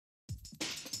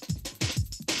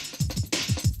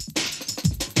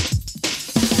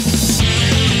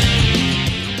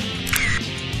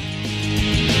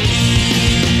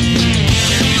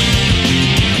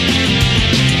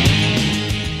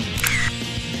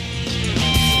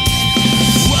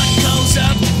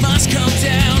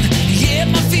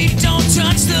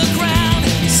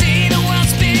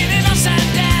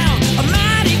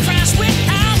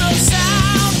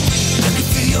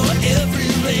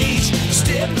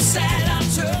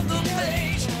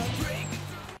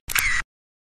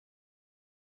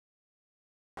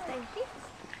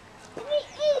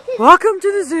Welcome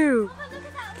to the zoo.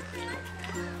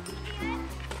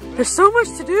 There's so much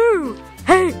to do.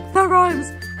 Hey, that rhymes.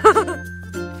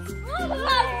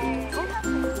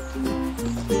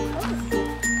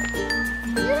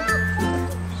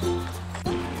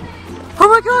 Oh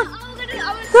my god!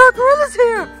 There are gorillas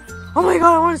here! Oh my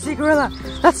god, I want to see a gorilla.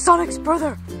 That's Sonic's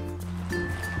brother.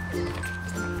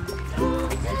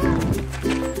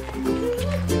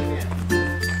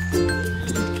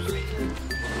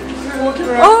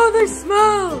 Oh, they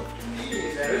smell!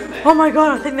 Oh my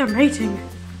god, I think they're mating.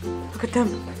 Look at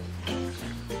them.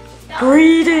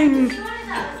 Breeding.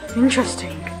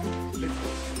 Interesting.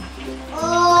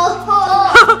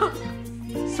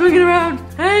 Swinging around.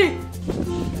 Hey!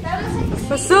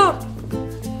 What's up?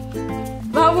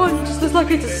 That one just looks like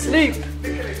it's asleep.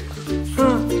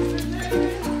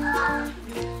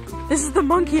 This is the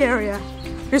monkey area.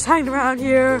 Just hanging around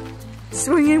here,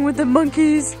 swinging with the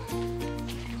monkeys.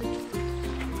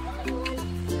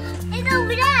 It's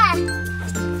over there.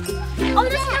 Oh,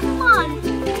 there's another one.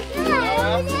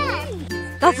 Yeah, over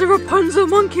there. That's a Rapunzel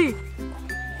monkey.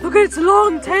 Look at its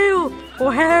long tail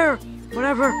or hair,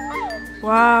 whatever.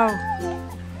 Wow.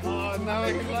 Oh, no,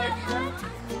 it's like...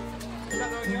 Is that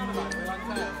the one you're on about? The long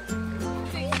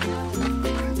tail?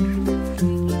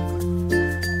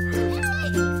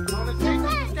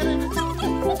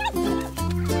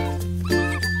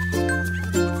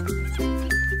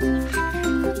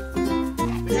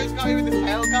 Those guys with the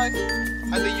tail, guys,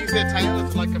 and they use their tail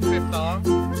as like a fifth arm.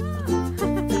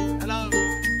 Hello.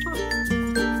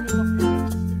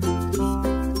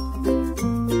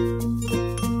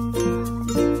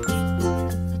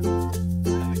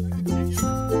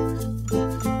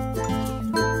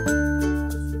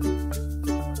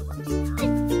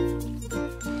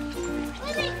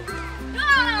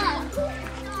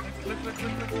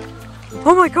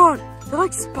 Oh my god, they're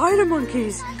like spider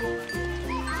monkeys.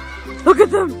 Look at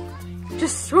them,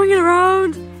 just swinging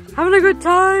around, having a good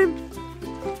time.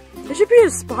 There should be a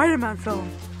Spider-Man film.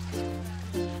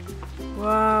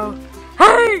 Wow.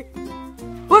 Hey!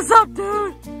 What's up,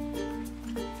 dude?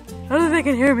 I don't think they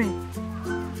can hear me.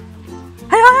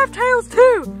 Hey, I have tails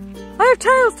too! I have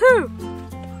tails too!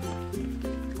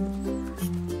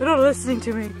 They're not listening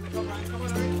to me.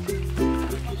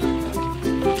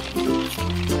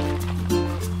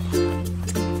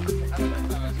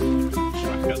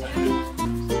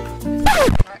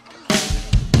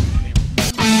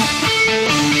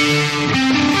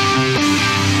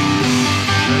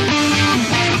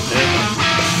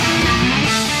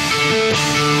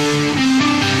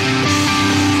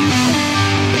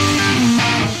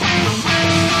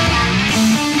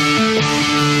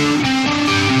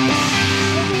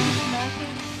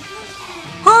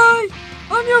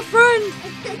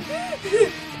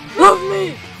 Love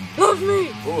me! Love me!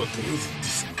 Oh, he's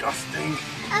disgusting.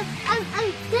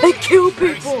 They kill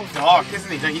people! He's dark,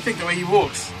 isn't he? Don't you think the way he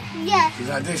walks? Yeah. He's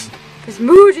like this. He's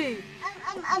moody!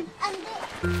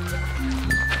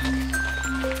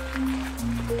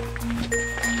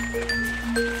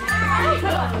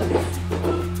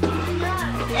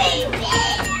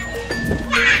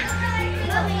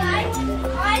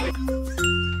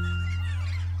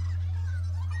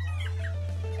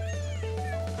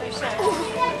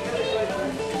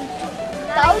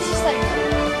 That was just like...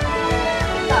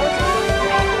 That was...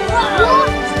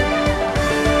 What?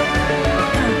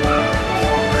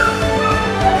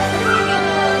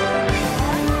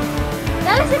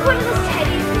 That was like one of those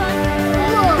teddies ones.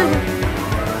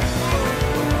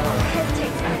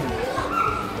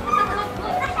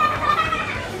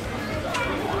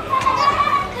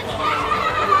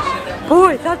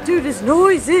 Boy, that dude is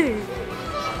noisy!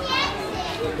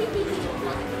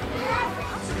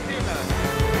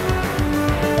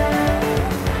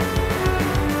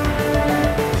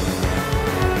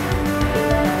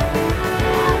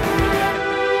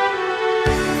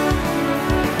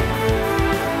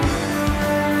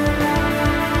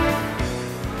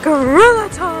 Gorilla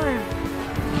time!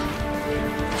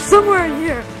 Somewhere in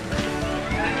here.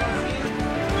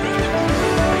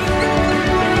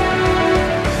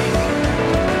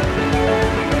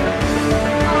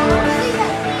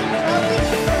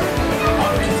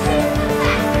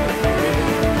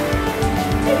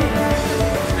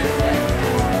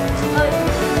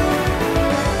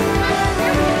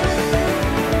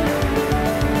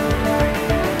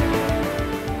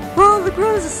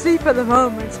 Asleep at the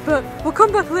moment, but we'll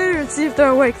come back later and see if they're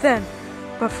awake then.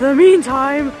 But for the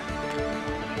meantime,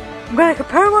 I'm gonna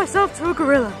compare myself to a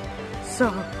gorilla.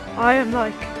 So I am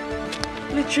like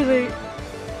literally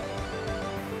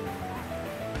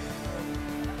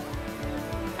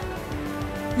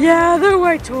yeah, they're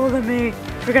way taller than me.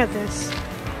 Forget this.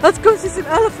 Let's go see some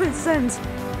elephants and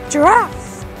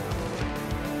giraffes.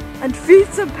 And feed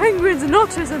some penguins and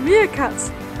otters and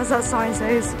meerkats, as that sign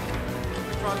says.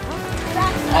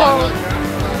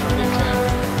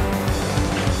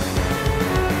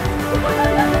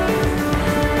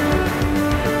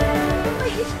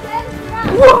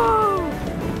 Whoa!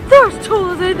 They're as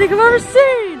tall as anything I've ever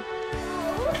seen!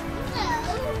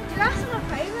 Giraffes are my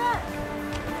favourite.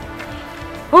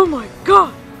 Oh my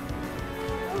god!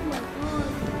 Oh my god.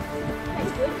 My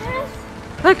goodness.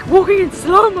 Like walking in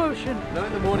slow motion. No,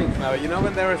 in the morning, Flower, you know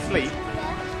when they're asleep,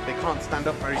 they can't stand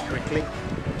up very quickly.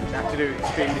 They have to do it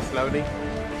extremely slowly.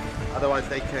 Otherwise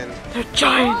they can... They're Oh,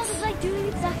 giants! it's like doing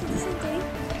exactly the same thing.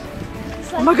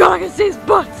 It's like Oh my god, I can see his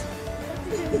butt!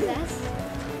 exactly doing the best.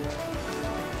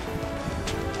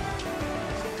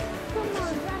 Come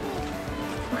on, rabbit.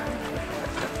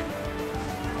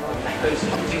 Like those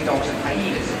hunting dogs and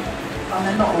hyenas. And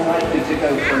they're not likely to go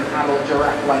for an adult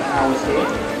giraffe like ours here,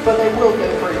 but they will go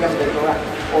for a younger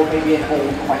giraffe, or maybe an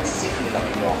old, quite sickly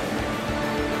looking one.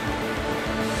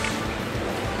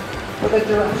 But the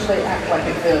giraffes, they act like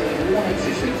an early warning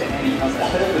system to any other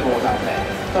herbivores out there.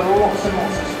 So lots and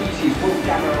lots of species will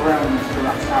gather around these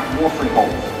giraffes at watering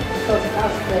holes, because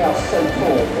as they are so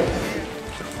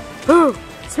tall, Ooh,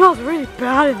 it smells really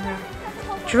bad in there.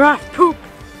 Giraffe poop.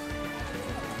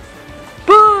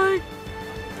 Bye!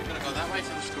 We're going to go that way to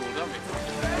the school, don't we?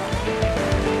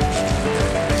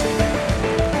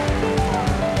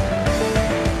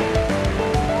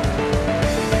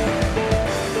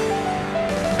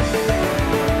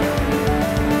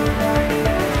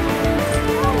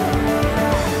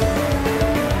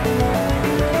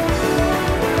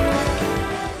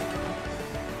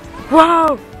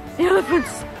 Wow! The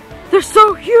elephants! They're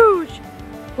so huge!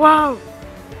 Wow!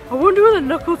 I wonder whether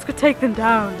Knuckles could take them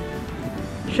down.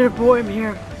 Should have brought him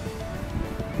here.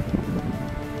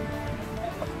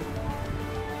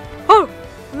 Oh!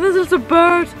 And there's just a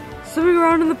bird swimming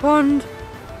around in the pond.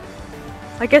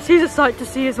 I guess he's a sight to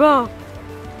see as well.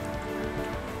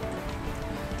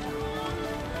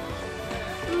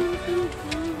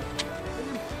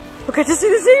 Okay, to see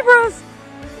the zebras!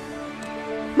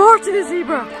 Marty the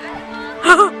zebra!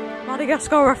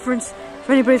 Madagascar reference, if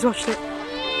anybody's watched it.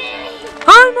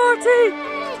 Hi Marty!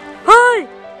 Hi!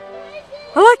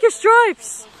 I like your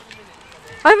stripes!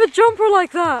 I have a jumper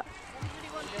like that!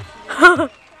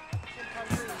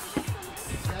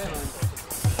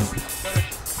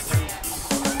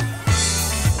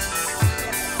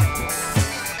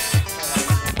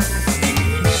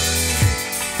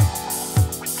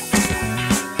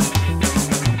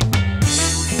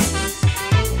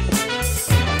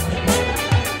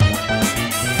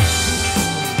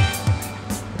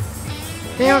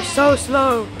 They are so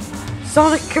slow.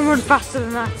 Sonic can run faster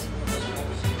than that.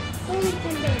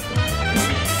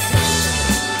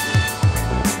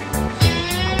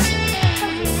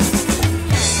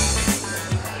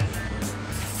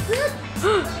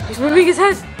 He's moving his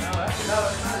head.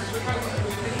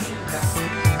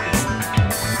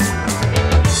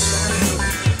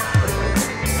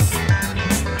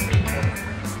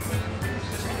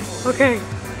 Okay,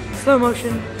 slow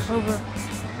motion, over.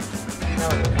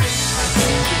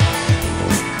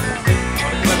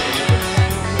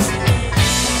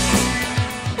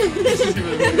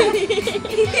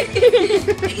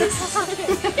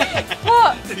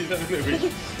 What?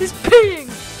 He's peeing!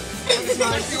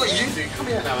 Let's see what you do. Come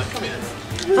here now, come here.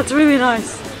 That's really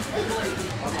nice.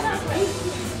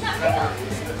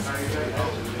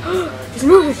 He's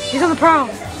moving, he's on the prowl.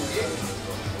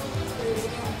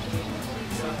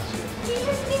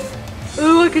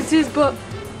 Oh, I can see his butt.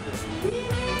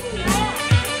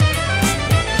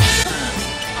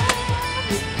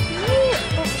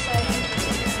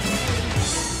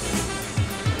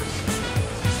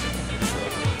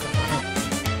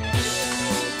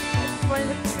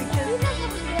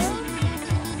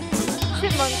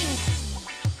 Chipmunks.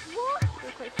 What?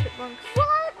 Look like chipmunks.